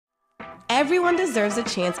Everyone deserves a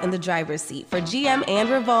chance in the driver's seat. For GM and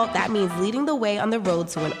Revolt, that means leading the way on the road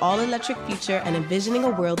to an all-electric future and envisioning a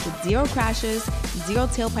world with zero crashes, zero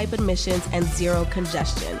tailpipe emissions, and zero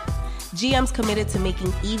congestion. GM's committed to making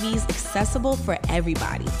EVs accessible for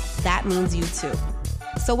everybody. That means you too.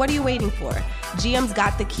 So what are you waiting for? GM's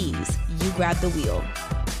got the keys. You grab the wheel.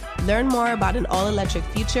 Learn more about an all-electric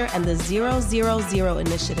future and the 000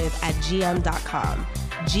 initiative at gm.com.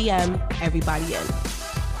 GM, everybody in.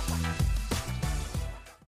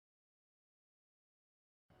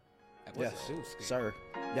 Yes, sir.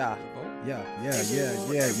 Yeah. Let's go.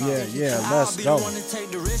 I'll be the one to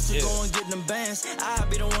take the risk to go and get them bands. I'll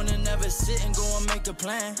be the one to never sit and go and make a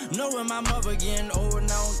plan. Knowing my mother getting old,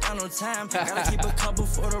 now I don't got no time. Gotta keep a couple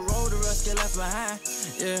for the road, the rest get left behind.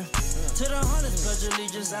 Yeah. To the hundreds, pledge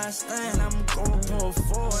allegiance, I stand. I'm going for 4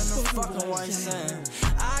 in the fucking white sand.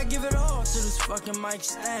 I give it all to this fucking mic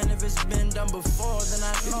stand. If it's been done before, then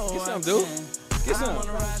I know Get some, I dude. can. Get some.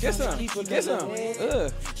 Stir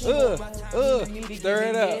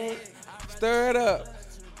it up.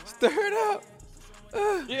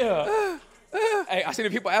 Yeah. Hey, I see the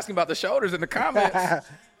people asking about the shoulders in the comments. Let's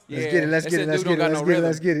get it. Let's get it.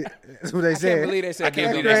 That's what they I said.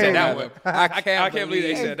 can't believe they said that one. I can't believe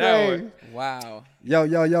they said that one. Wow.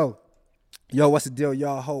 Yo, what's the deal,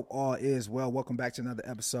 y'all? Hope all is well. Welcome back to another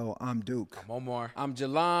episode. I'm Duke. I'm Omar. I'm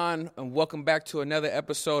Jalan, and welcome back to another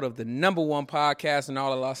episode of the #1 podcast in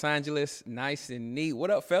all of Los Angeles. Nice and neat.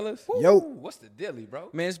 What up, fellas? Yo. What's the dilly, bro?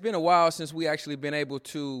 Man, it's been a while since we actually been able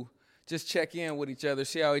to just check in with each other,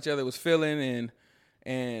 see how each other was feeling,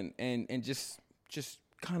 and just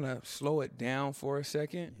kind of slow it down for a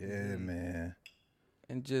second. Yeah, man.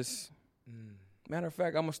 And just, matter of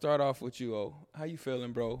fact, I'm going to start off with you, O. How you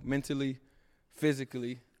feeling, bro? Mentally,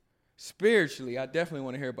 physically, spiritually? I definitely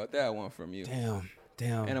want to hear about that one from you. Damn.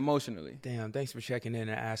 And emotionally. Damn, thanks for checking in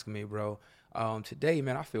and asking me, bro. Today,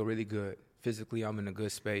 man, I feel really good. Physically, I'm in a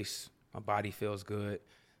good space. My body feels good.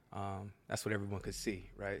 That's what everyone could see,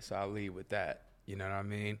 right? So I'll lead with that. You know what I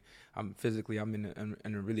mean? I'm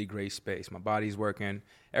in a really great space. My body's working.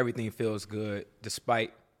 Everything feels good.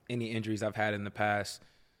 Despite any injuries I've had in the past,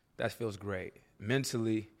 that feels great.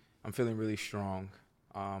 Mentally, I'm feeling really strong.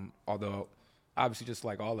 Although, obviously, just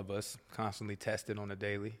like all of us, constantly tested on a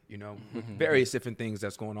daily, various different things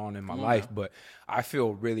that's going on in my life. But I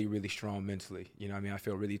feel really, really strong mentally. You know what I mean? I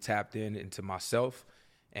feel really tapped into myself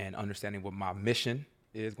and understanding what my mission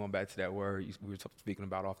is, going back to that word we were speaking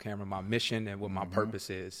about off camera, my mission and what my purpose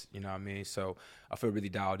is, you know what I mean? So I feel really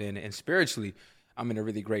dialed in. And spiritually, I'm in a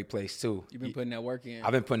really great place too. You've been putting that work in.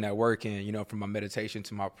 I've been putting that work in, from my meditation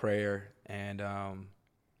to my prayer and,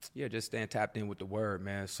 just staying tapped in with the word,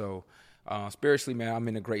 man. So spiritually, man, I'm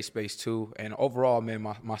in a great space too. And overall, man,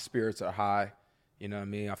 my spirits are high. You know what I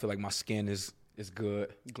mean? I feel like my skin is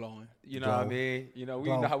good. Glowing. You know what I mean? We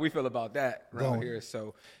know how we feel about that around here.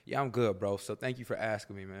 So, yeah, I'm good, bro. So thank you for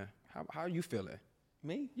asking me, man. How are you feeling?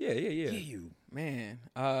 Me? Yeah. You. Man,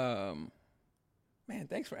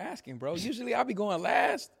 thanks for asking, bro. Usually I'll be going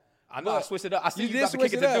last. I know I switched it up. I see you did about to kick it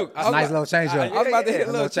switch to it Duke. up. Nice little change up. I was about to hit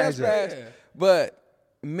a little change chest up. pass. But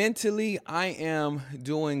mentally, I am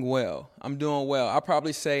doing well. I'm doing well. I'll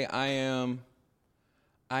probably say I am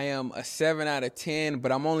a 7 out of 10,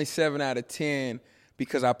 but I'm only 7 out of 10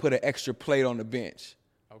 because I put an extra plate on the bench.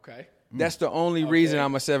 Okay. That's the only reason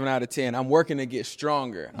I'm a 7 out of 10. I'm working to get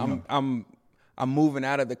stronger. I'm moving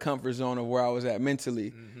out of the comfort zone of where I was at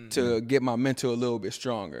mentally to get my mental a little bit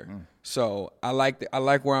stronger. So I like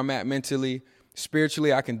where I'm at mentally.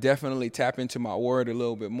 Spiritually, I can definitely tap into my word a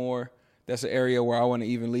little bit more. That's an area where I want to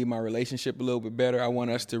even lead my relationship a little bit better. I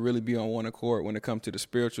want us to really be on one accord when it comes to the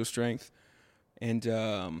spiritual strength. And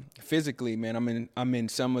physically, man, I'm in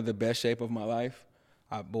some of the best shape of my life.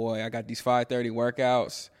 I got these 5:30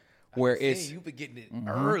 workouts where you've been getting it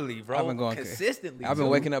early, bro. I've been going consistently. I've been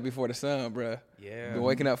waking up before the sun, bro. Yeah. Been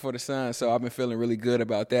waking up for the sun, so I've been feeling really good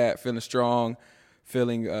about that, feeling strong,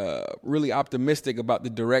 feeling really optimistic about the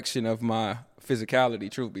direction of my physicality,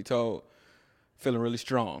 truth be told. Feeling really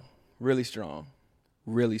strong. Really strong.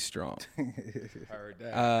 Really strong. Heard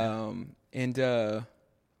that.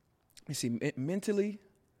 Let's see, mentally,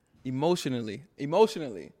 emotionally.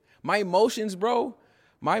 My emotions, bro,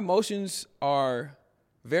 are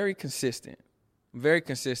very consistent. Very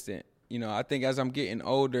consistent. I think as I'm getting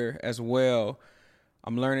older as well,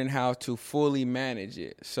 I'm learning how to fully manage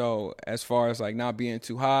it. So as far as like not being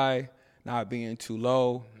too high, not being too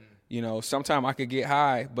low, sometimes I could get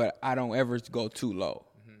high, but I don't ever go too low.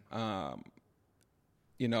 And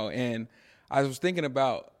I was thinking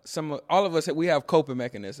about all of us, we have coping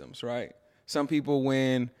mechanisms, right? Some people,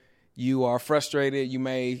 when you are frustrated, you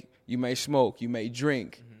may smoke, you may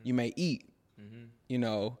drink, You may eat. You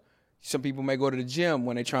know, some people may go to the gym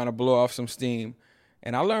when they're trying to blow off some steam.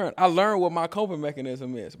 And I learned what my coping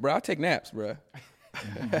mechanism is. Bro, I take naps, bro.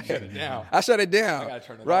 Shut it down. I shut it down. I gotta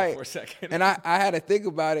turn it right off for a second. And I had to think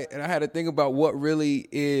about it, and I had to think about what really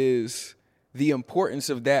is the importance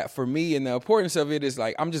of that for me. And the importance of it is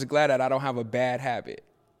like, I'm just glad that I don't have a bad habit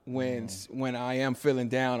when I am feeling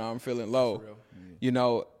down or I'm feeling low, you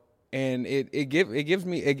know. And it gives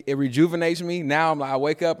me, it rejuvenates me. Now I'm like, I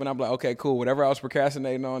wake up and I'm like, okay, cool. Whatever I was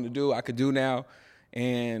procrastinating on to do, I could do now,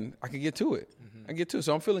 and I can get to it. I get to it.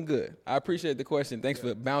 So I'm feeling good. I appreciate the question. Thanks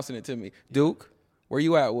for bouncing it to me, Duke. Where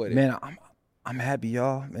you at with it? Man, I'm happy,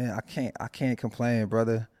 y'all. Man, I can't complain,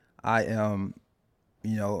 brother. I am,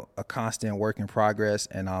 you know, a constant work in progress,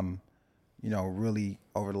 and I'm, you know, really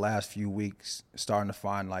over the last few weeks starting to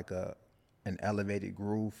find like an elevated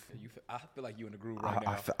groove. I feel like you in the groove right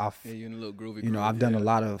now. Yeah, you in a little groovy. You know, I've done a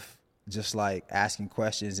lot of just like asking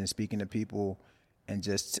questions and speaking to people, and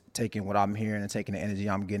just taking what I'm hearing and taking the energy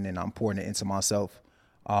I'm getting and I'm pouring it into myself.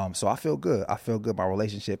 So I feel good. I feel good. My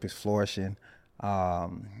relationship is flourishing.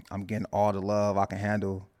 I'm getting all the love I can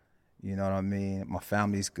handle. You know what I mean? My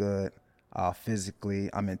family's good. Physically,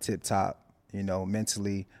 I'm in tip top. You know,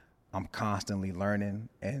 mentally, I'm constantly learning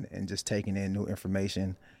and just taking in new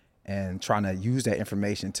information and trying to use that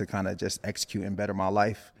information to kind of just execute and better my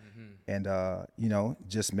life. And, you know,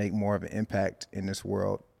 just make more of an impact in this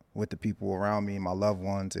world with the people around me, my loved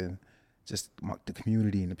ones, and just the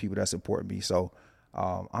community and the people that support me. So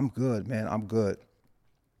I'm good, man. I'm good.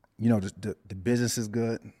 You know, the business is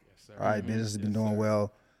good. Yes, sir. Right? Business has been doing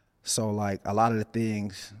well. So, like, a lot of the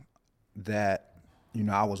things that, you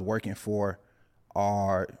know, I was working for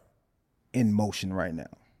are in motion right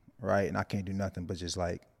now, right? And I can't do nothing but just,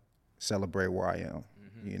 like, celebrate where I am.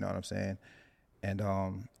 You know what I'm saying? And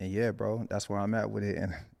yeah, bro, that's where I'm at with it,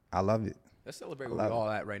 and I love it. Let's celebrate where we're all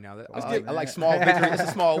at right now. I like small victories. It's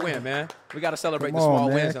a small win, man. We got to celebrate the small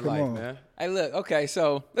wins in life, man. Hey, look, okay,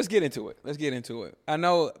 so let's get into it. I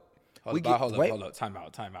know Hold up. Time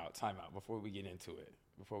out. Before we get into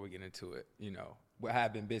it, you know, I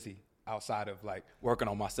have been busy outside of like working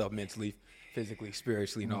on myself mentally, physically,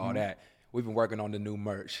 spiritually, and all that. We've been working on the new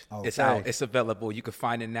merch. Okay. It's out. It's available. You can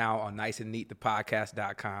find it now on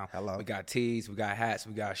niceandneatthepodcast.com. Hello. We got tees, we got hats,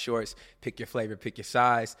 we got shorts. Pick your flavor, pick your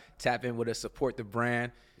size. Tap in with us, support the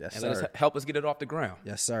brand. Yes, and sir. let us help us get it off the ground.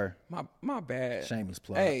 Yes, sir. My bad. Shameless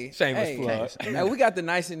plug. Hey, Shameless plug. Hey, we got the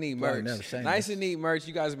Nice and Neat merch. Shameless. Nice and Neat merch.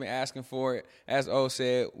 You guys have been asking for it. As O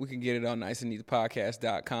said, we can get it on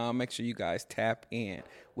niceandneatthepodcast.com. Make sure you guys tap in.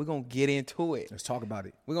 We're going to get into it. Let's talk about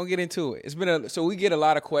it. We're going to get into it. So we get a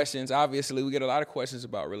lot of questions. Obviously, we get a lot of questions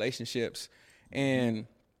about relationships. And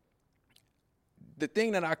the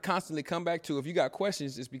thing that I constantly come back to, if you got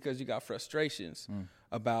questions, is because you got frustrations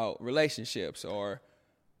about relationships or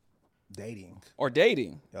dating.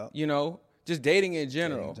 Yep. You know, just dating in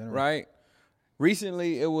general, right?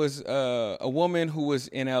 Recently, it was a woman who was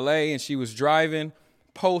in LA and she was driving,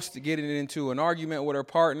 getting into an argument with her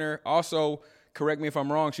partner. Also, correct me if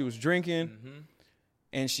I'm wrong, she was drinking,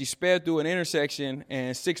 and she sped through an intersection,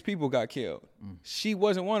 and 6 people got killed. She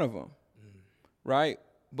wasn't one of them, right?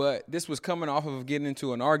 But this was coming off of getting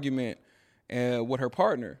into an argument with her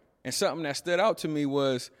partner. And something that stood out to me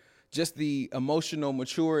was just the emotional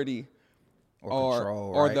maturity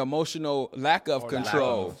or the emotional lack of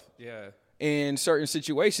control in certain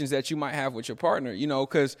situations that you might have with your partner. You know,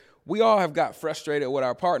 because we all have got frustrated with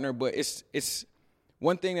our partner, but it's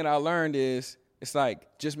one thing that I learned is it's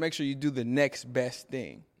like just make sure you do the next best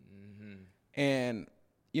thing. And,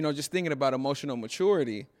 you know, just thinking about emotional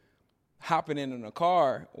maturity, hopping in a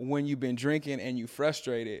car when you've been drinking and you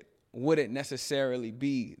frustrated wouldn't necessarily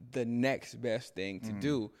be the next best thing to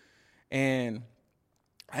do. And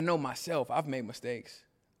I know myself, I've made mistakes.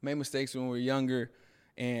 Made mistakes when we were younger,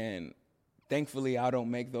 and thankfully I don't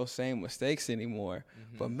make those same mistakes anymore.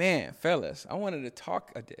 But man, fellas, I wanted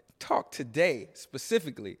to talk today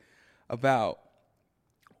specifically about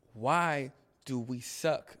why do we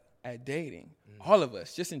suck at dating? All of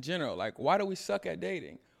us, just in general. Like, why do we suck at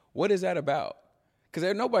dating? What is that about?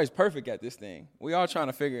 Because nobody's perfect at this thing. We all trying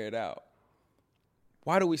to figure it out.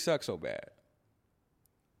 Why do we suck so bad?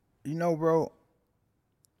 You know, bro,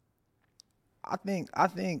 I think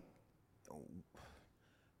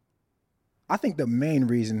the main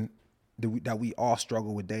reason that we all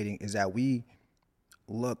struggle with dating is that we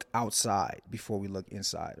look outside before we look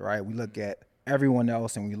inside, right? We look at everyone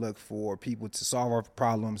else and we look for people to solve our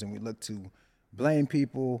problems, and we look to blame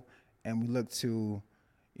people, and we look to,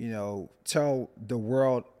 you know, tell the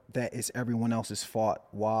world that it's everyone else's fault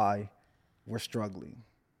why we're struggling,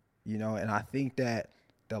 you know? And I think that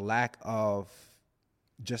the lack of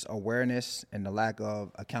just awareness and the lack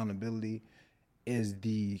of accountability is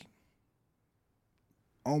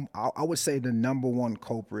I would say the number one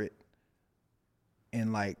culprit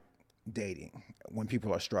in like dating when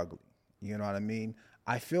people are struggling. You know what I mean?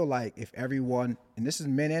 I feel like if everyone, and this is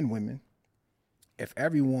men and women, if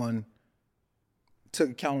everyone took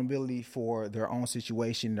accountability for their own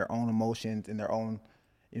situation, their own emotions, and their own,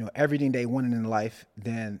 everything they wanted in life,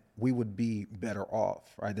 then we would be better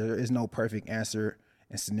off, right? There is no perfect answer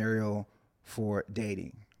and scenario for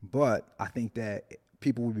dating. But I think that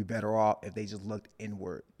people would be better off if they just looked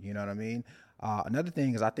inward. You know what I mean? Another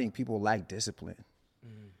thing is I think people lack discipline.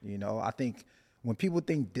 I think when people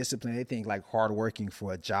think discipline, they think like hard working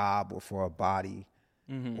for a job or for a body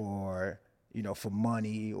or, for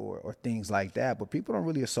money or things like that. But people don't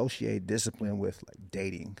really associate discipline with like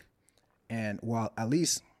dating. And while at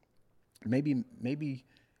least maybe,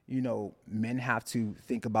 men have to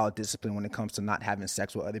think about discipline when it comes to not having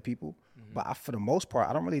sex with other people. But for the most part,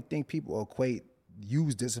 I don't really think people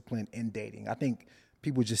use discipline in dating. I think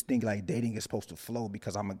people just think like dating is supposed to flow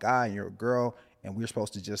because I'm a guy and you're a girl and we're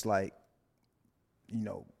supposed to just like,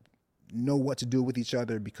 know what to do with each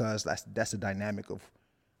other because that's the dynamic of,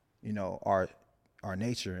 our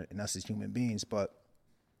nature and us as human beings. But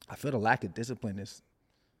I feel the lack of discipline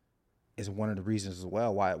is one of the reasons as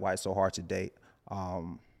well why it's so hard to date.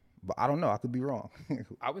 But I don't know. I could be wrong.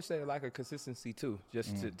 I would say lack of consistency too,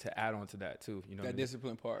 just to add on to that too. That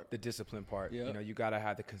discipline part. The discipline part. Yep. You gotta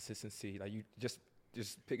have the consistency. Like you just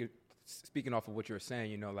speaking off of what you were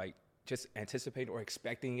saying, like just anticipating or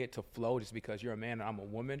expecting it to flow just because you're a man and I'm a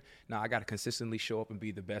woman. Now I got to consistently show up and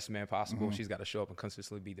be the best man possible. She's got to show up and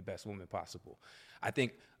consistently be the best woman possible. I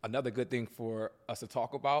think another good thing for us to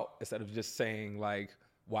talk about, instead of just saying like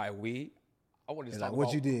I want to talk what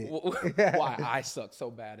about you did. why I sucked so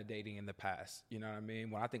bad at dating in the past. You know what I mean?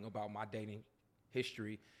 When I think about my dating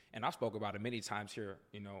history, and I've spoke about it many times here,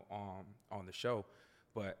 on the show,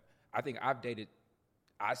 but I think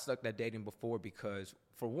I sucked at dating before because,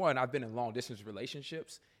 for one, I've been in long-distance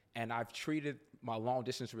relationships, and I've treated my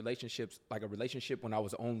long-distance relationships like a relationship when I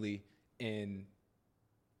was only in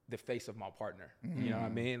the face of my partner. You know what I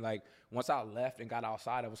mean? Like, once I left and got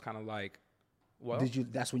outside, I was kind of like, well.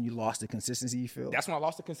 That's when you lost the consistency, you feel? That's when I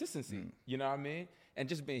lost the consistency. You know what I mean? And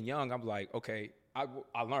just being young, I'm like, okay,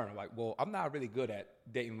 I learned, like, well, I'm not really good at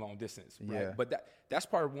dating long distance, right? Yeah. But that's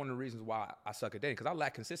part of one of the reasons why I suck at dating, because I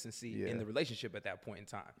lack consistency in the relationship at that point in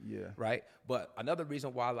time. Yeah. Right? But another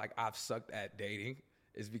reason why, like, I've sucked at dating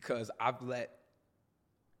is because I've let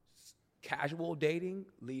casual dating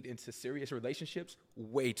lead into serious relationships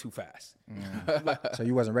way too fast. So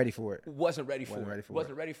you wasn't ready for it. Wasn't ready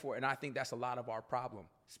for it. And I think that's a lot of our problem,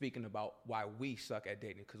 speaking about why we suck at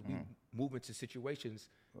dating, because we move into situations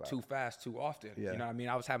too fast, too often. Yeah. You know what I mean?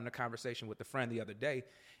 I was having a conversation with a friend the other day,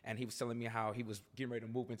 and he was telling me how he was getting ready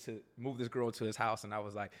to move this girl to his house, and I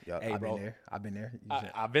was like, hey, bro. I've been there.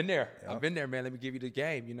 I've been there. Yep. I've been there, man. Let me give you the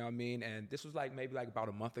game. You know what I mean? And this was maybe about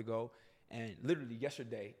a month ago, and literally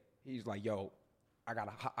yesterday, he's like, yo, I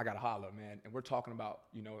gotta holler, man. And we're talking about,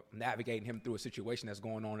 navigating him through a situation that's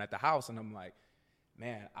going on at the house. And I'm like,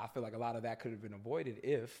 man, I feel like a lot of that could have been avoided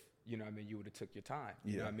if, you would have took your time.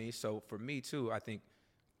 You know what I mean? So for me too, I think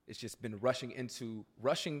it's just been rushing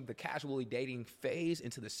the casually dating phase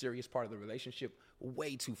into the serious part of the relationship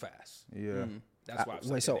way too fast. Yeah. That's why.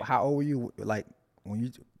 Wait, so how old were you? Like when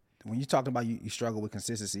you talking about you struggle with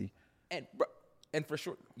consistency? And for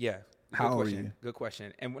sure, yeah. How old are you? Good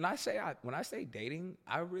question. And when I say dating,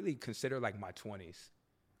 I really consider like my 20s.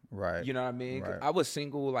 Right. You know what I mean? Right. I was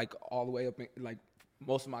single like all the way up in, like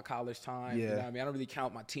most of my college time. Yeah. You know what I mean? I don't really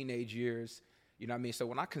count my teenage years. You know what I mean? So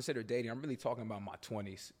when I consider dating, I'm really talking about my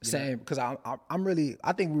 20s. Same, because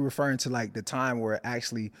I think we're referring to like the time where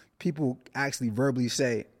people actually verbally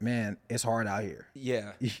say, "Man, it's hard out here."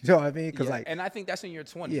 Yeah, you know what I mean? Because and I think that's in your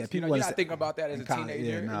 20s. Yeah, you're not thinking about that as a teenager.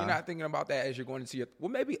 Yeah, nah. You're not thinking about that as you're going into your. Well,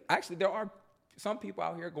 maybe actually there are some people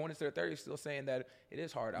out here going into their 30s still saying that it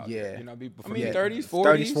is hard out here. You know, 30s,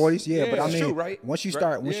 40s. Yeah, but I mean, true, right? Once you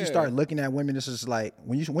start looking at women, this is like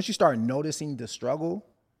once you start noticing the struggle.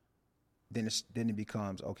 Then it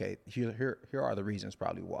becomes, okay, here are the reasons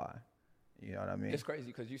probably why. You know what I mean? It's crazy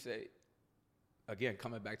because you say, again,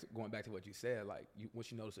 going back to what you said, like once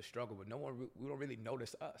you notice the struggle, but we don't really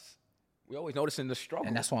notice us. We always noticing the struggle.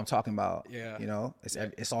 And that's what I'm talking about. Yeah.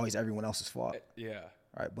 It's always everyone else's fault. Yeah.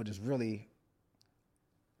 Right. But it's really,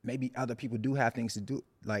 maybe other people do have things to do,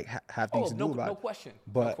 like have things to do about it. No question.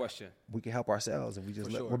 But no question. We can help ourselves if we just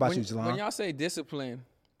sure. What about you, Jelon? When y'all say discipline,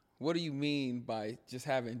 what do you mean by just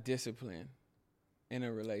having discipline in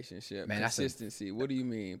a relationship? Man, consistency. What do you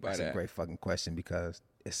mean by that? That's a great fucking question because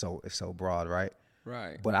it's so broad, right?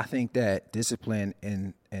 Right. But I think that discipline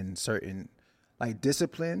in certain, like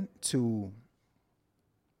discipline to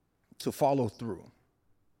follow through,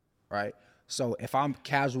 right? So if I'm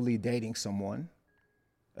casually dating someone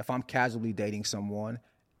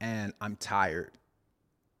and I'm tired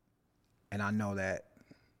and I know that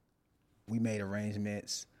we made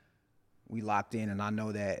arrangements, we locked in, and I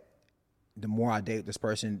know that the more I date this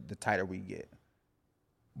person, the tighter we get.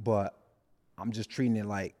 But I'm just treating it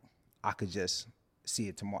like I could just see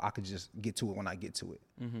it tomorrow. I could just get to it when I get to it.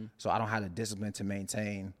 Mm-hmm. So I don't have the discipline to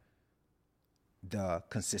maintain the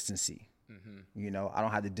consistency. Mm-hmm. You know, I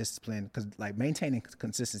don't have the discipline because like maintaining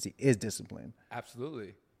consistency is discipline.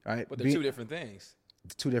 Absolutely. Right. But they're two different things.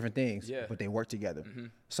 Two different things, yeah, but they work together. Mm-hmm.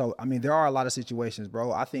 So, I mean, there are a lot of situations,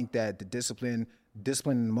 bro. I think that the discipline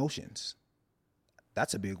emotions,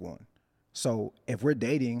 that's a big one. So if we're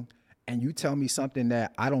dating and you tell me something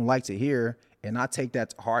that I don't like to hear and I take that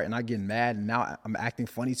to heart and I get mad and now I'm acting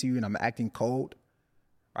funny to you and I'm acting cold,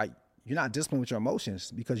 right? You're not disciplined with your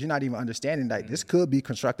emotions because you're not even understanding that this could be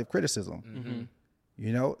constructive criticism. Mm-hmm.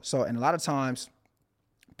 You know? So, and a lot of times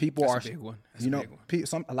people That's a big one. That's you know, a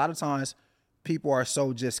big one. A lot of times people are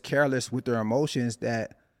so just careless with their emotions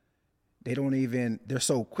that they're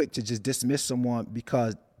so quick to just dismiss someone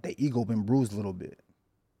because their ego been bruised a little bit,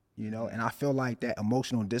 you know? And I feel like that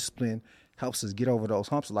emotional discipline helps us get over those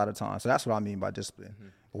humps a lot of times. So that's what I mean by discipline.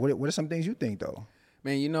 Mm-hmm. What are some things you think though?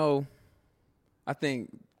 Man, you know, I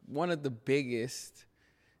think one of the biggest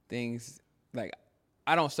things, like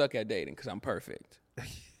I don't suck at dating because I'm perfect.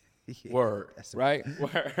 Yeah, word, right?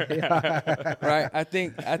 Word. Right. I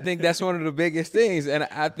think that's one of the biggest things, and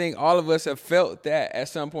I think all of us have felt that at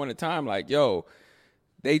some point in time. Like, yo,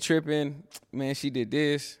 they tripping, man. She did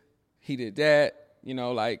this, he did that. You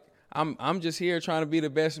know, like I'm just here trying to be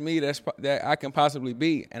the best me that I can possibly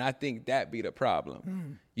be, and I think that be the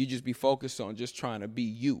problem. You just be focused on just trying to be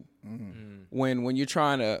you. When you're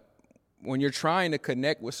trying to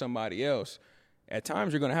connect with somebody else, at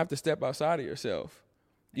times you're gonna have to step outside of yourself.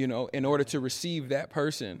 You know, in order to receive that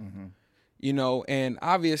person, you know, and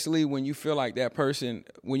obviously when you feel like that person,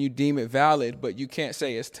 when you deem it valid, but you can't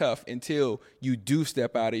say it's tough until you do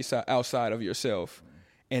step outside of yourself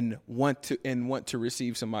and want to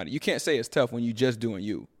receive somebody. You can't say it's tough when you just doing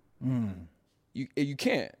you. You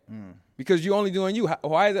can't because you're only doing you.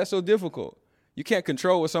 Why is that so difficult? You can't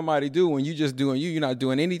control what somebody do when you just doing you. You're not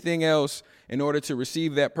doing anything else in order to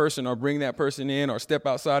receive that person or bring that person in or step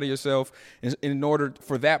outside of yourself in order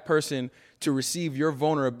for that person to receive your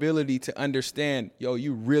vulnerability to understand, yo,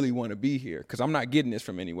 you really want to be here because I'm not getting this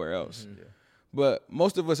from anywhere else. Mm-hmm. Yeah. But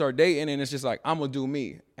most of us are dating and it's just like, I'm going to do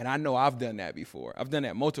me. And I know I've done that before. I've done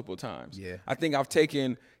that multiple times. Yeah. I think I've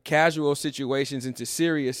taken casual situations into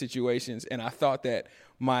serious situations and I thought that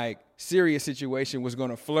my serious situation was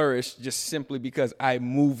going to flourish just simply because I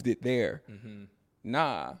moved it there. Mm-hmm.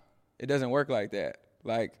 Nah, it doesn't work like that.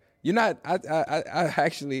 Like, you're not, I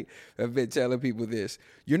actually have been telling people this.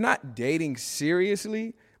 You're not dating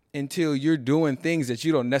seriously until you're doing things that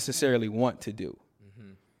you don't necessarily want to do.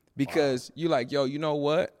 Mm-hmm. Because you're like, yo, you know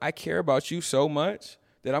what? I care about you so much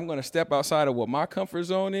that I'm going to step outside of what my comfort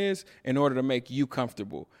zone is in order to make you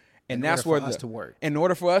comfortable. And that's where us to work. In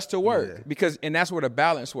order for us to work. Yeah. And that's where the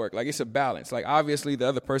balance works. Like, it's a balance. Like, obviously, the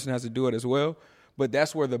other person has to do it as well, but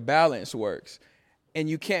that's where the balance works. And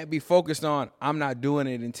you can't be focused on, I'm not doing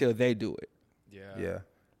it until they do it. Yeah.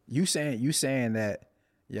 You saying that,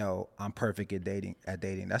 yo, I'm perfect at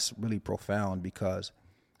dating. That's really profound because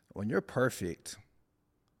when you're perfect,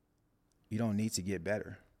 you don't need to get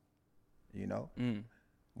better. You know?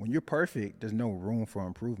 When you're perfect, there's no room for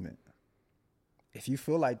improvement. If you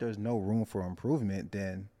feel like there's no room for improvement,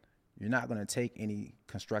 then you're not going to take any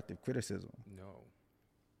constructive criticism. No.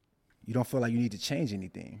 You don't feel like you need to change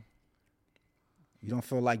anything. You don't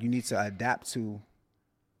feel like you need to adapt to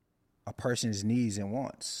a person's needs and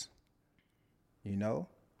wants. You know?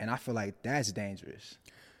 And I feel like that's dangerous.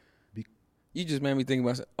 You just made me think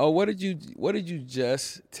about, what did you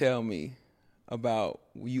just tell me about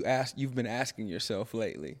you've been asking yourself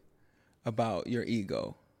lately about your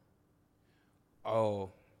ego? Oh,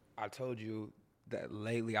 I told you that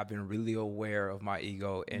lately I've been really aware of my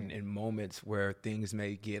ego and in moments where things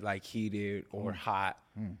may get like heated or hot.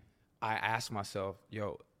 I ask myself,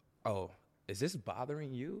 is this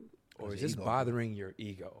bothering you or is this bothering your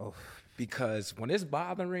ego? Oh. Because when it's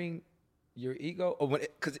bothering your ego,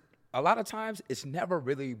 because a lot of times it's never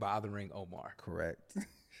really bothering Omar. Correct.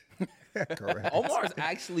 Omar's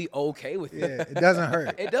actually okay with it. Yeah, it doesn't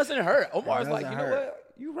hurt. It doesn't hurt. Omar's like, you know what?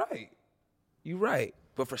 You're right.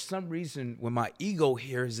 But for some reason, when my ego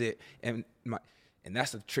hears it and And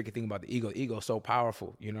that's the tricky thing about the ego. The ego is so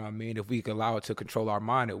powerful. You know what I mean? If we can allow it to control our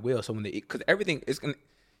mind, it will. So when because everything is going to,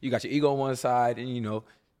 you got your ego on one side and, you know,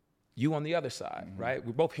 you on the other side, right?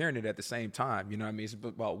 We're both hearing it at the same time. You know what I mean? It's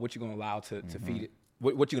about what you're going to allow to feed it,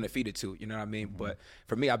 what you're going to feed it to. You know what I mean? But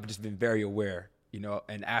for me, I've just been very aware, you know,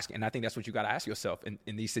 and asking. And I think that's what you got to ask yourself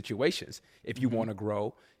in these situations. If you want to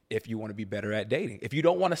grow, if you want to be better at dating. If you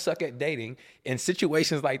don't want to suck at dating, in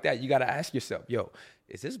situations like that, you got to ask yourself, yo,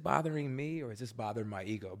 is this bothering me or is this bothering my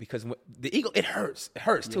ego? Because the ego, it hurts. It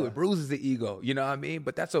hurts too. It bruises the ego. You know what I mean?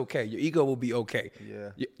 But that's okay. Your ego will be okay. Yeah.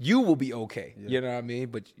 You will be okay. Yeah. You know what I mean?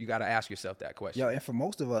 But you got to ask yourself that question. Yo, and for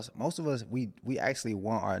most of us, we actually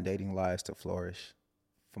want our dating lives to flourish.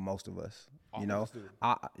 For most of us, you know,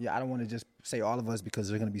 I don't want to just say all of us because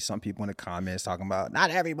there's gonna be some people in the comments talking about not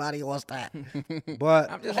everybody wants that. But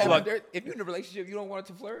I'm just saying, if you're in a relationship, you don't want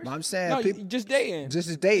it to flourish. I'm saying, No, people, just dating.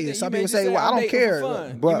 just dating. Some people say, say, "Well, I don't care."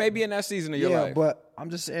 But you may be in that season of your life. But I'm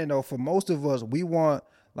just saying though, for most of us, we want,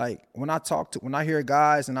 like, when I hear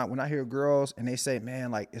guys and when I hear girls and they say,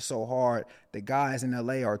 "Man, like it's so hard. The guys in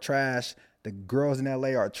LA are trash. The girls in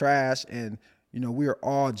LA are trash," and you know, we are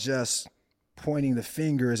all just pointing the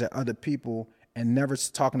fingers at other people and never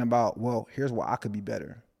talking about, well, here's where I could be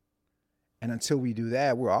better. And until we do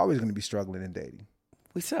that, we're always going to be struggling in dating.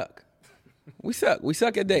 We suck. We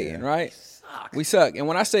suck at dating, right? We suck. And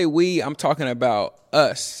when I say we, I'm talking about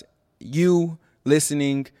us. You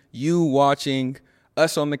listening, you watching,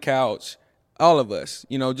 us on the couch, all of us,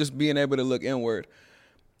 you know, just being able to look inward.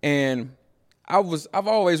 And I've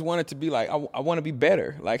always wanted to be like, I want to be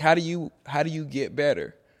better. Like, how do you get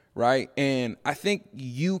better? Right. And I think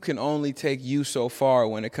you can only take you so far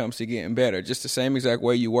when it comes to getting better. Just the same exact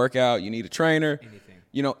way you work out, you need a trainer,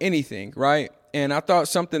 anything. Right. And I thought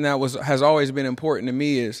something that has always been important to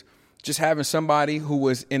me is just having somebody who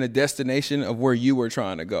was in a destination of where you were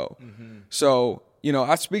trying to go. Mm-hmm. So, you know,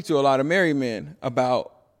 I speak to a lot of married men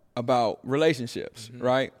about relationships.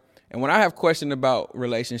 Right. And when I have questions about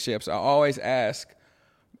relationships, I always ask,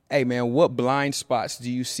 hey, man, what blind spots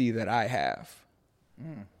do you see that I have?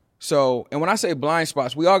 So, and when I say blind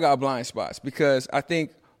spots, we all got blind spots because I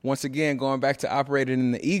think, once again, going back to operating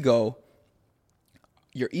in the ego,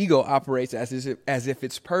 your ego operates as if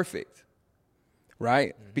it's perfect,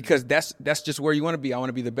 right? Mm-hmm. Because that's just where you want to be. I want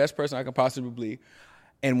to be the best person I can possibly be.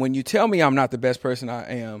 And when you tell me I'm not the best person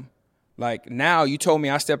I am, like now you told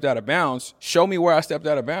me I stepped out of bounds, show me where I stepped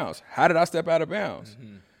out of bounds. How did I step out of bounds?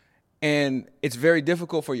 Mm-hmm. And it's very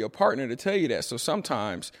difficult for your partner to tell you that. So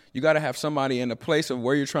sometimes you got to have somebody in the place of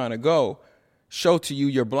where you're trying to go show to you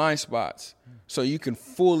your blind spots so you can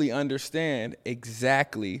fully understand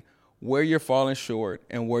exactly where you're falling short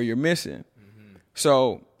and where you're missing. Mm-hmm.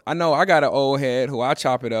 So I know I got an old head who I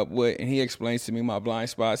chop it up with, and he explains to me my blind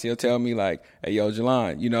spots. He'll tell me like, hey, yo,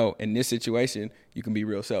 Jelon, you know, in this situation, you can be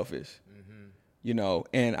real selfish. You know,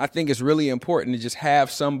 and I think it's really important to just have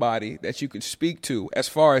somebody that you can speak to as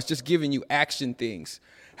far as just giving you action things,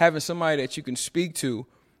 having somebody that you can speak to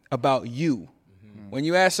about you. Mm-hmm. When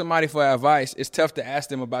you ask somebody for advice, it's tough to ask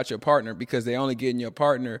them about your partner because they only getting your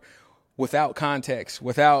partner without context,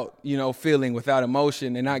 without, you know, feeling, without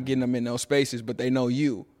emotion. They're not getting them in those spaces, but they know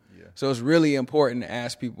you. Yeah. So it's really important to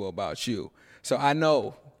ask people about you. So I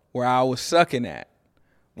know where I was sucking at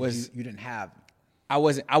was you didn't have. I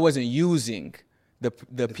wasn't using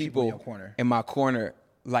the people in my corner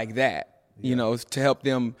like that, you know, to help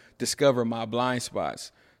them discover my blind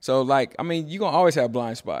spots. So, like, I mean, you're going to always have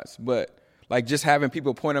blind spots, but, like, just having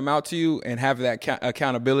people point them out to you and have that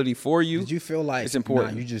accountability for you. Did you feel like it's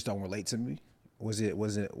important? You just don't relate to me? Was it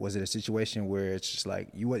a situation where it's just like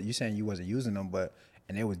you saying you wasn't using them,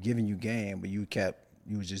 and they was giving you game, but you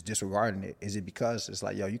was just disregarding it? Is it because it's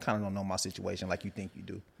like, yo, you kind of don't know my situation like you think you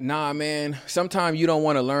do? Nah, man. Sometimes you don't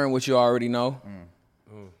want to learn what you already know.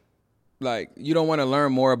 Like, you don't want to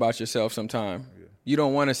learn more about yourself sometimes. Yeah. You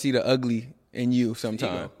don't want to see the ugly in you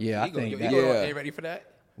sometimes. Yeah, I think that. Are you ready for that?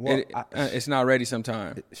 Well, it's not ready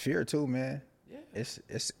sometimes. Fear too, man. Yeah.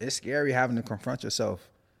 It's scary having to confront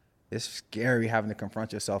yourself. It's scary having to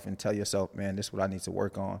confront yourself and tell yourself, man, this is what I need to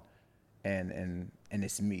work on, and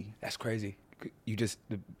it's me. That's crazy. You just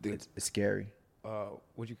it's scary.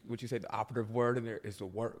 Would you say the operative word in there is the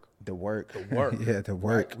work? The work. Yeah, the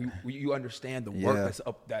work. Right? You understand the work that's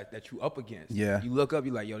up that you up against. Yeah. You look up,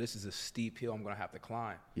 you're like, yo, this is a steep hill I'm gonna have to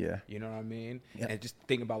climb. Yeah. You know what I mean? Yeah. And just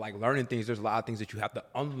thinking about like learning things, there's a lot of things that you have to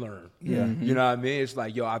unlearn. Yeah. Mm-hmm. You know what I mean? It's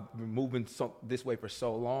like, yo, I've been moving this way for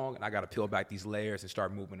so long, and I got to peel back these layers and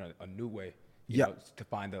start moving a new way. You know, to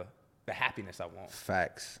find the happiness I want.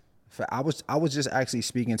 Facts. I was just actually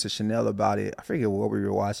speaking to Chanel about it. I forget what we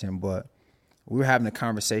were watching, but we were having a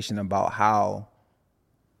conversation about how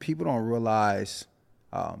people don't realize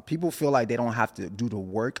People feel like they don't have to do the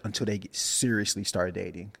work until they get seriously start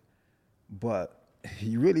dating. But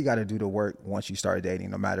you really got to do the work once you start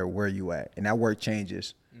dating, no matter where you at. And that work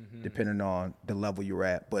changes depending on the level you're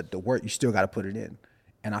at. But the work, you still got to put it in.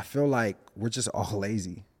 And I feel like we're just all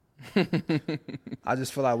lazy. I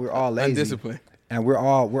just feel like we're all lazy. Undisciplined. And we're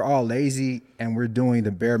all lazy, and we're doing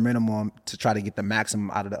the bare minimum to try to get the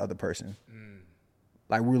maximum out of the other person.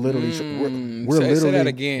 Like we're literally, Say that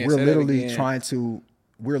again. We're literally trying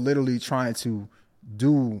to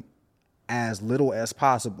do as little as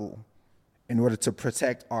possible in order to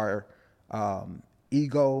protect our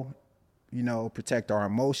ego, protect our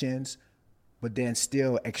emotions, but then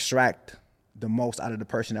still extract the most out of the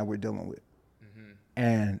person that we're dealing with.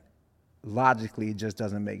 And logically, it just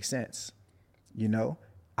doesn't make sense.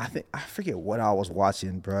 I forget what I was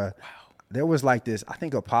watching, bruh. Wow. There was like this, I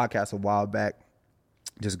think a podcast a while back.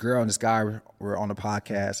 This girl and this guy were on the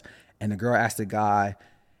podcast, and the girl asked the guy,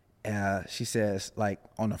 she says, like,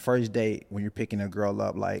 on the first date, when you're picking a girl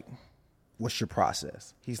up, like, what's your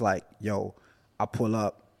process? He's like, yo, I pull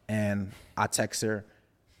up and I text her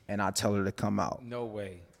and I tell her to come out. No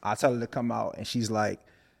way. I tell her to come out, and she's like,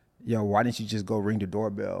 yo, why didn't you just go ring the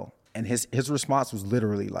doorbell? And his response was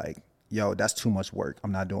literally like, yo, that's too much work.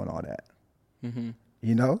 I'm not doing all that. Mm-hmm.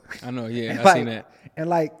 I know, yeah, I've seen that. And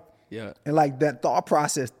like, yeah. And like that thought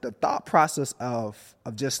process, the thought process of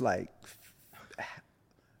just like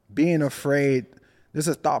being afraid. There's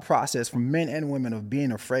a thought process for men and women of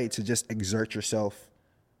being afraid to just exert yourself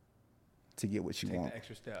to get what you want. Take the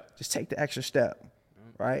extra step. Just take the extra step,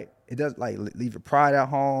 right? It does, like, leave your pride at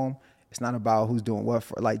home. It's not about who's doing what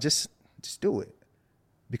for. Like, just do it.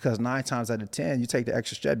 Because 9 times out of 10, you take the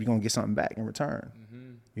extra step, you're gonna get something back in return.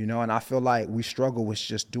 And I feel like we struggle with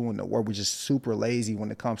just doing the work. We're just super lazy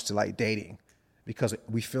when it comes to like dating, because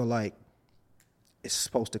we feel like it's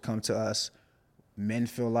supposed to come to us. Men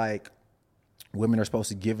feel like women are supposed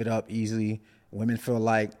to give it up easily. Women feel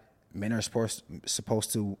like men are supposed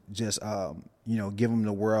to just give them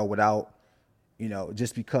the world without,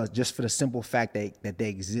 just for the simple fact that they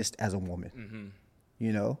exist as a woman.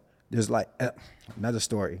 There's like another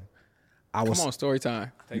story. Come on, story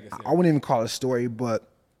time. I wouldn't even call it a story, but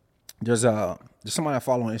there's somebody I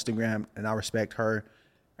follow on Instagram, and I respect her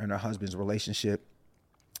and her husband's relationship.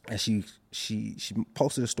 And she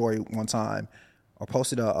posted a story one time, or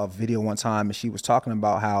posted a video one time, and she was talking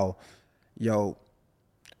about how,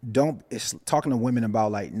 it's talking to women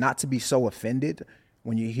about like not to be so offended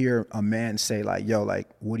when you hear a man say like, yo, like,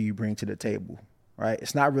 what do you bring to the table, right?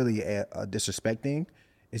 It's not really a disrespecting.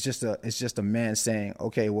 It's just a man saying,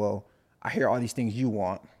 okay, well, I hear all these things you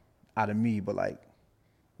want out of me, but like,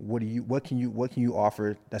 what can you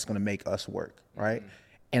offer that's gonna make us work, right?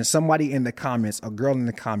 And somebody in the comments, a girl in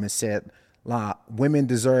the comments said, women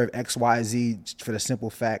deserve X, Y, Z for the simple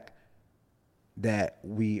fact that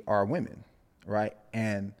we are women, right?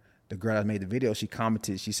 And the girl that made the video, she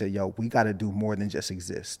commented, she said, yo, we gotta do more than just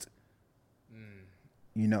exist.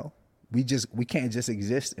 We can't just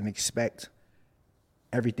exist and expect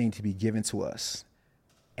everything to be given to us,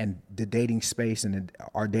 and the dating space and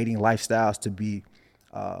our dating lifestyles to be,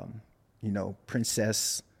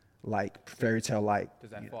 princess like, fairy tale like.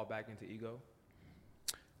 Does that fall back into ego?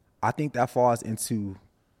 I think that falls into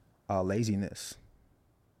laziness.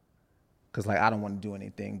 Cause like I don't want to do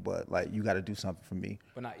anything, but like you got to do something for me.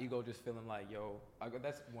 But not ego, just feeling like, yo,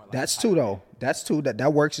 that's more like. That's too though. That's too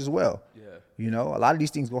that works as well. Yeah. A lot of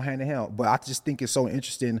these things go hand in hand. But I just think it's so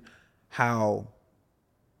interesting how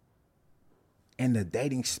in the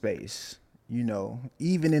dating space,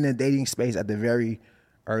 even in the dating space at the very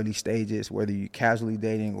early stages, whether you're casually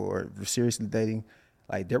dating or seriously dating,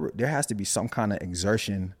 like there has to be some kind of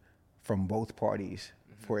exertion from both parties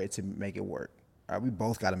for it to make it work. All right, we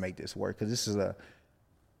both got to make this work, because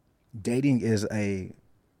dating is a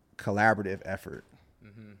collaborative effort.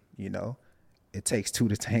 It takes two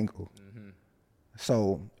to tango.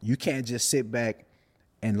 So you can't just sit back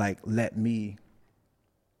and like let me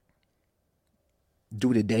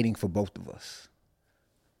do the dating for both of us.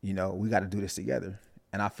 We got to do this together.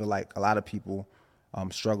 And I feel like a lot of people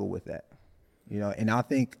struggle with that. And I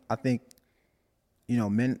think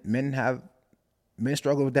men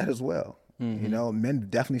struggle with that as well. Men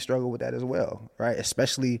definitely struggle with that as well, right?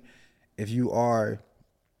 Especially if you're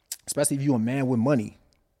a man with money.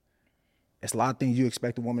 It's a lot of things you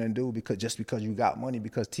expect a woman to do because you got money,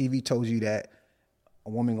 because TV tells you that a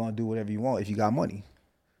woman gonna do whatever you want if you got money.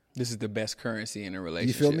 This is the best currency in a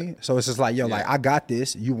relationship. You feel me? So it's just like, like, I got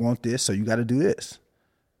this, you want this, so you got to do this.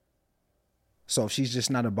 So if she's just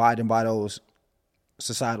not abiding by those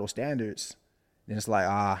societal standards, then it's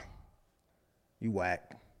like, you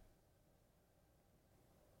whack.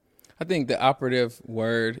 I think the operative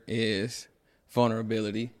word is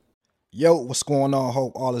vulnerability. Yo, what's going on?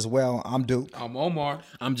 Hope all is well. I'm Duke. I'm Omar.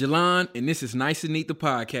 I'm Jalan, and this is Nice and Neat, the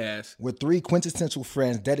podcast. We're three quintessential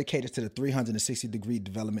friends dedicated to the 360-degree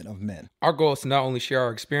development of men. Our goal is to not only share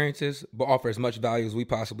our experiences, but offer as much value as we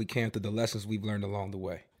possibly can through the lessons we've learned along the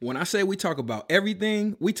way. When I say we talk about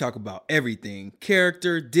everything, we talk about everything.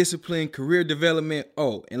 Character, discipline, career development.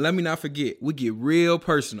 Oh, and let me not forget, we get real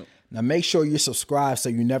personal. Now make sure you're subscribed so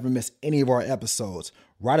you never miss any of our episodes.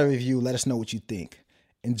 Write a review. Let us know what you think.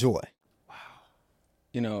 Enjoy.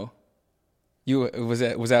 You know, was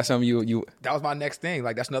that something you That was my next thing.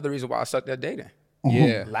 Like, that's another reason why I sucked at dating.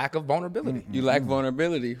 yeah. Lack of vulnerability. You lack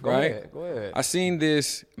vulnerability, right? Go ahead. I seen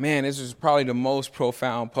this, man, this was probably the most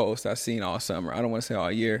profound post I've seen all summer. I don't want to say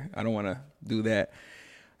all year. I don't want to do that. I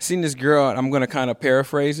seen this girl, and I'm going to kind of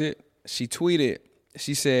paraphrase it. She tweeted,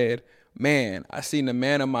 she said, "Man, I seen the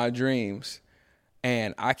man of my dreams,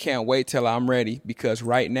 and I can't wait till I'm ready because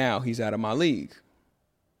right now he's out of my league."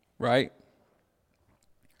 Right?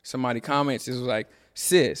 Somebody comments, it was like,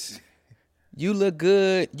 "Sis, you look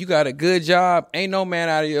good. You got a good job. Ain't no man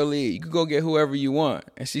out of your league. You can go get whoever you want."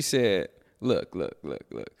 And she said, look.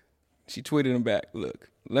 She tweeted him back, "Look,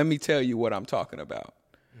 let me tell you what I'm talking about.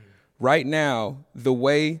 Right now, the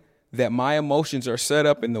way that my emotions are set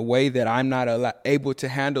up and the way that I'm not able to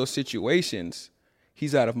handle situations,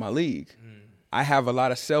 he's out of my league. I have a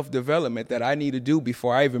lot of self-development that I need to do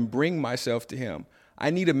before I even bring myself to him. I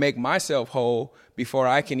need to make myself whole before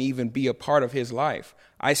I can even be a part of his life.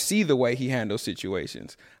 I see the way he handles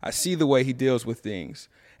situations. I see the way he deals with things.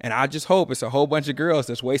 And I just hope it's a whole bunch of girls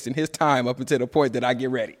that's wasting his time up until the point that I get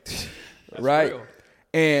ready." Right? real.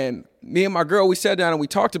 And me and my girl, we sat down and we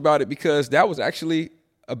talked about it because that was actually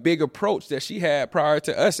a big approach that she had prior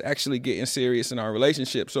to us actually getting serious in our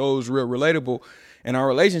relationship. So it was real relatable in our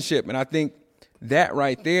relationship. And I think that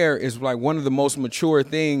right there is like one of the most mature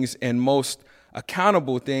things and most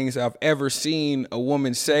accountable things I've ever seen a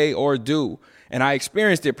woman say or do. And I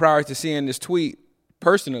experienced it prior to seeing this tweet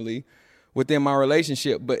personally within my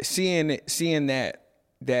relationship, but seeing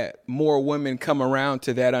that more women come around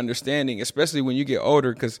to that understanding, especially when you get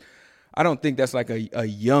older, because I don't think that's like a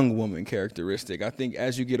young woman characteristic. I think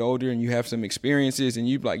as you get older and you have some experiences and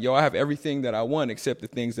you're like, yo, I have everything that I want except the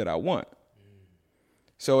things that I want.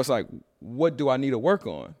 So it's like, what do I need to work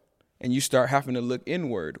on? And you start having to look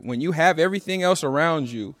inward. When you have everything else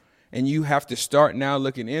around you and you have to start now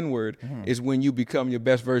looking inward is when you become your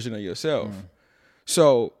best version of yourself.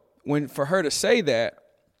 So for her to say that,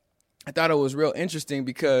 I thought it was real interesting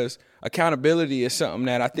because accountability is something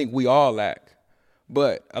that I think we all lack.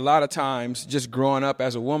 But a lot of times just growing up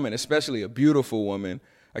as a woman, especially a beautiful woman,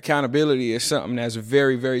 accountability is something that's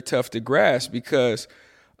very, very tough to grasp because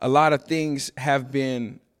a lot of things have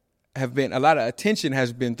been a lot of attention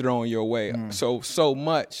has been thrown your way. So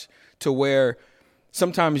much to where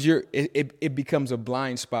sometimes it becomes a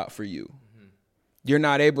blind spot for you. You're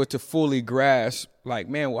not able to fully grasp like,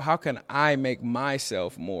 man, well, how can I make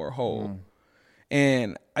myself more whole?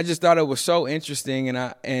 And I just thought it was so interesting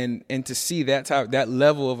and to see that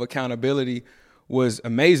level of accountability was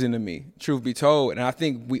amazing to me, truth be told. And I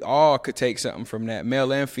think we all could take something from that,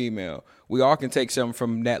 male and female. We all can take something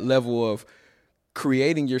from that level of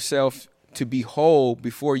creating yourself to be whole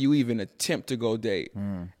before you even attempt to go date.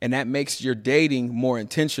 And that makes your dating more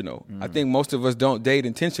intentional. I think most of us don't date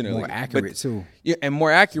intentionally. More accurate too. Yeah, and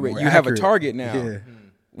more accurate. You have a target now. Yeah.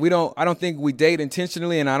 I don't think we date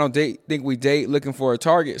intentionally, and I don't think we date looking for a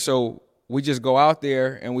target. So we just go out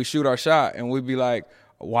there and we shoot our shot and we be like,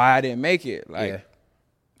 why I didn't make it? Like,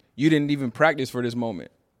 you didn't even practice for this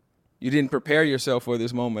moment. You didn't prepare yourself for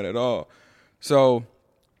this moment at all. So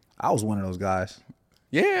I was one of those guys.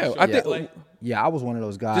 yeah, I think Yeah, I was one of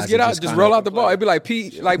those guys. just get out, just roll out the ball. It'd be like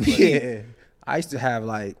Pete. Yeah. I used to have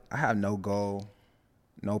I have no goal,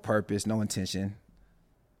 no purpose, no intention,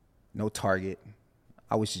 no target.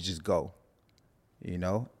 I wish to just go,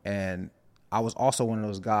 And I was also one of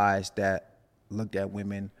those guys that looked at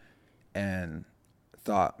women and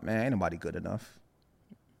thought, man, ain't nobody good enough.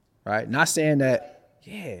 Right? Not saying that,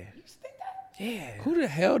 yeah. who the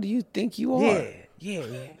hell do you think you are? Yeah.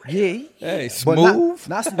 Hey, But smooth.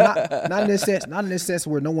 not in this sense. Not in this sense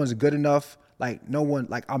where no one's good enough. Like no one,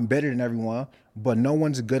 like I'm better than everyone, but no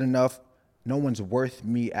one's good enough. No one's worth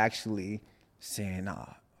me actually saying, nah,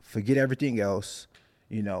 forget everything else.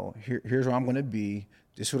 Here's where I'm gonna be.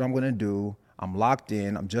 This is what I'm gonna do. I'm locked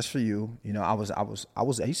in. I'm just for you. I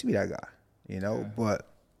used to be that guy. But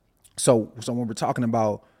so when we're talking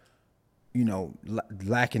about,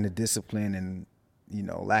 lacking the discipline and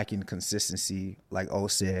lacking consistency, like O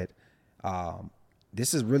said,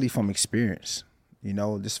 this is really from experience. you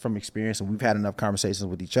know, just from experience. And we've had enough conversations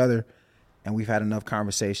with each other, and we've had enough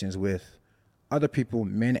conversations with other people,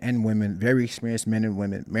 men and women, very experienced men and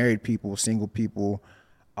women, married people, single people.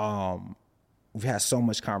 We've had so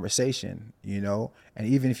much conversation, you know, and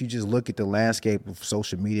even if you just look at the landscape of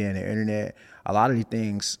social media and the internet, a lot of these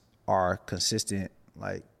things are consistent,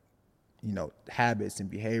 like, you know, habits and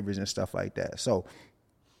behaviors and stuff like that. So,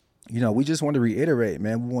 you know, we just want to reiterate,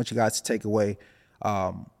 man, we want you guys to take away,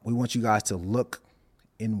 we want you guys to look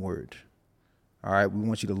inward. All right. We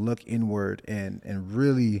want you to look inward and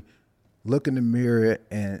really look in the mirror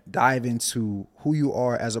and dive into who you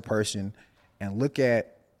are as a person and look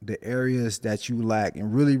at the areas that you lack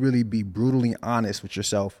and really, really be brutally honest with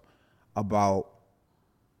yourself about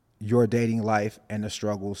your dating life and the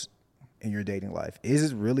struggles in your dating life.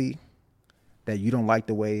 Is it really that you don't like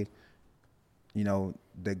the way, you know,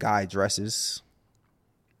 the guy dresses?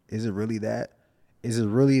 Is it really that? Is it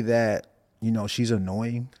really that, you know, she's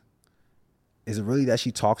annoying? Is it really that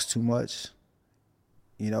she talks too much?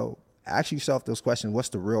 You know, ask yourself those questions. What's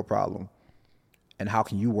the real problem? And how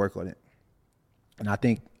can you work on it? And I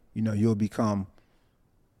think, you know, you'll become,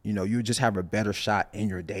 you know, you'll just have a better shot in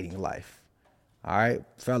your dating life. All right,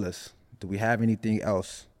 fellas, do we have anything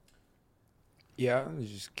else? Yeah, I was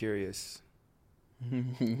just curious.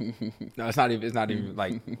 No, it's not even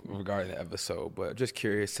like regarding the episode, but just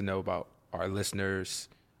curious to know about our listeners,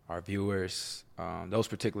 our viewers, those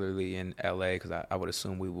particularly in LA, because I would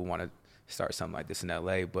assume we would want to start something like this in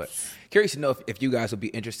LA, but curious to know if you guys would be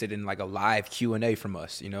interested in like a live Q&A from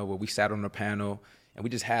us, you know, where we sat on a panel and we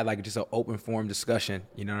just had like just an open forum discussion,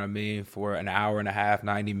 you know what I mean, for an hour and a half,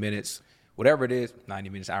 90 minutes, whatever it is, 90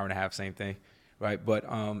 minutes, hour and a half, same thing, right? But,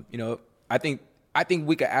 you know, I think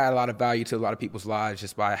we could add a lot of value to a lot of people's lives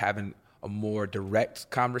just by having a more direct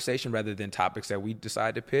conversation rather than topics that we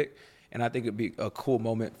decide to pick. And I think it'd be a cool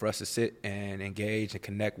moment for us to sit and engage and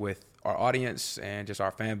connect with our audience and just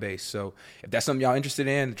our fan base. So if that's something y'all interested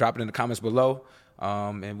in, drop it in the comments below,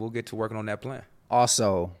 and we'll get to working on that plan.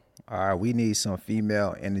 Also, all right, we need some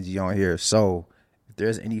female energy on here. So if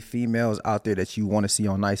there's any females out there that you want to see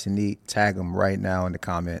on Nice and Neat, tag them right now in the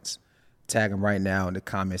comments. Tag them right now in the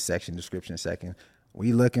comment section, description section.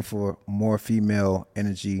 We looking for more female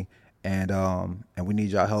energy, and we need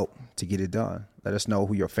y'all help to get it done. Let us know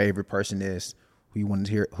who your favorite person is, who you want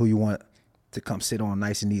to hear, who you want to come sit on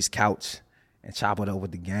Nice and Neat's couch and chop it up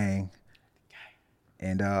with the gang,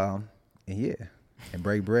 and yeah, and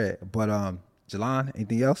break bread. But Jelon,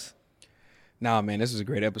 anything else? Nah, man, this was a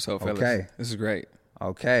great episode, fellas. Okay. This is great.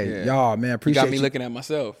 Okay. Yeah. Y'all, man, appreciate you. Got me looking at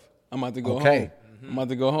myself. I'm about to go home. Mm-hmm. I'm about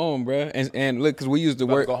to go home, bro. And look, because we use the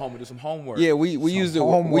word. Go home and do some homework. Yeah, we use the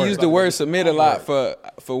word submit a lot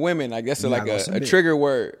for women. Like that's like a trigger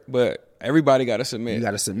word, but everybody got to submit. You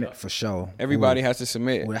got to submit for sure. Everybody has to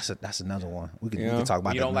submit. Well, that's another one. We can talk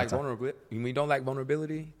about that. When you don't like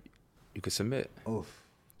vulnerability, you can submit. Oof.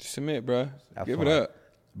 Just submit, bro. Give it up.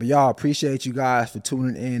 But y'all, appreciate you guys for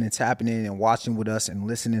tuning in and tapping in and watching with us and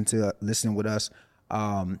listening with us.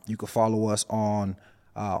 You can follow us on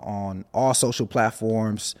all social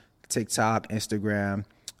platforms, TikTok, Instagram.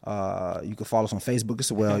 You can follow us on Facebook as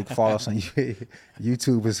well. You can follow us on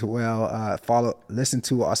YouTube as well.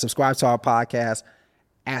 Subscribe to our podcast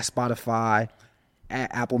at Spotify,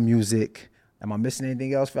 at Apple Music. Am I missing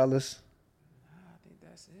anything else, fellas? I think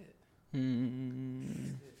that's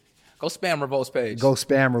it. Go spam Revolt's page. Go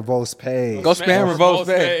spam Revolt's page. Go spam Revolt's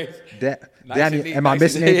page. Danny, am I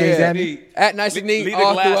missing anything, Danny? At Nice and Neat,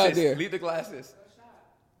 all throughout there. Leave the glasses.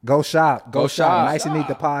 Go shop. Nice and Neat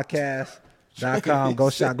the podcast.com. Go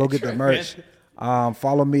shop. Go get the merch.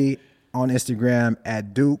 Follow me on Instagram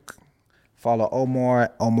at Duke. Follow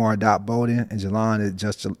Omar.Bowden, and Jelon at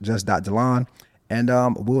just.Jelon.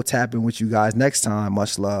 And we'll tap in with you guys next time.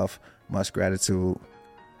 Much love, much gratitude.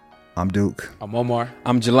 I'm Duke. I'm Omar.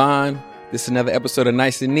 I'm Jelon. This is another episode of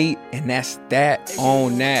Nice and Neat, and that's that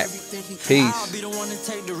on that. Peace. I'll be the one to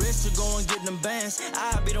take the risk to go and get them bands.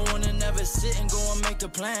 I'll be the one to never sit and go and make a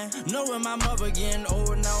plan. Knowing my mother getting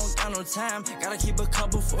old and I don't got no time. Gotta keep a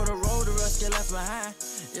couple for the road, the rest get left behind.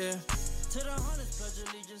 Yeah. To the hundreds, pledge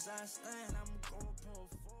allegiance, I stand. I'm going for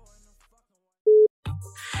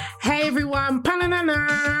Hey everyone,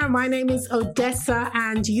 pa-na-na-na. My name is Odessa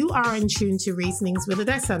and you are in tune to Reasonings with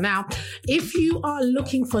Odessa. Now, if you are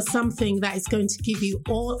looking for something that is going to give you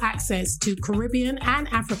all access to Caribbean and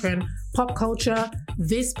African pop culture,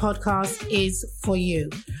 this podcast is for you.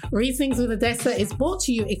 Reasonings with Odessa is brought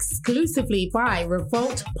to you exclusively by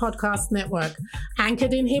Revolt Podcast Network,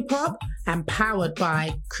 anchored in hip hop and powered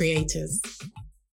by creators.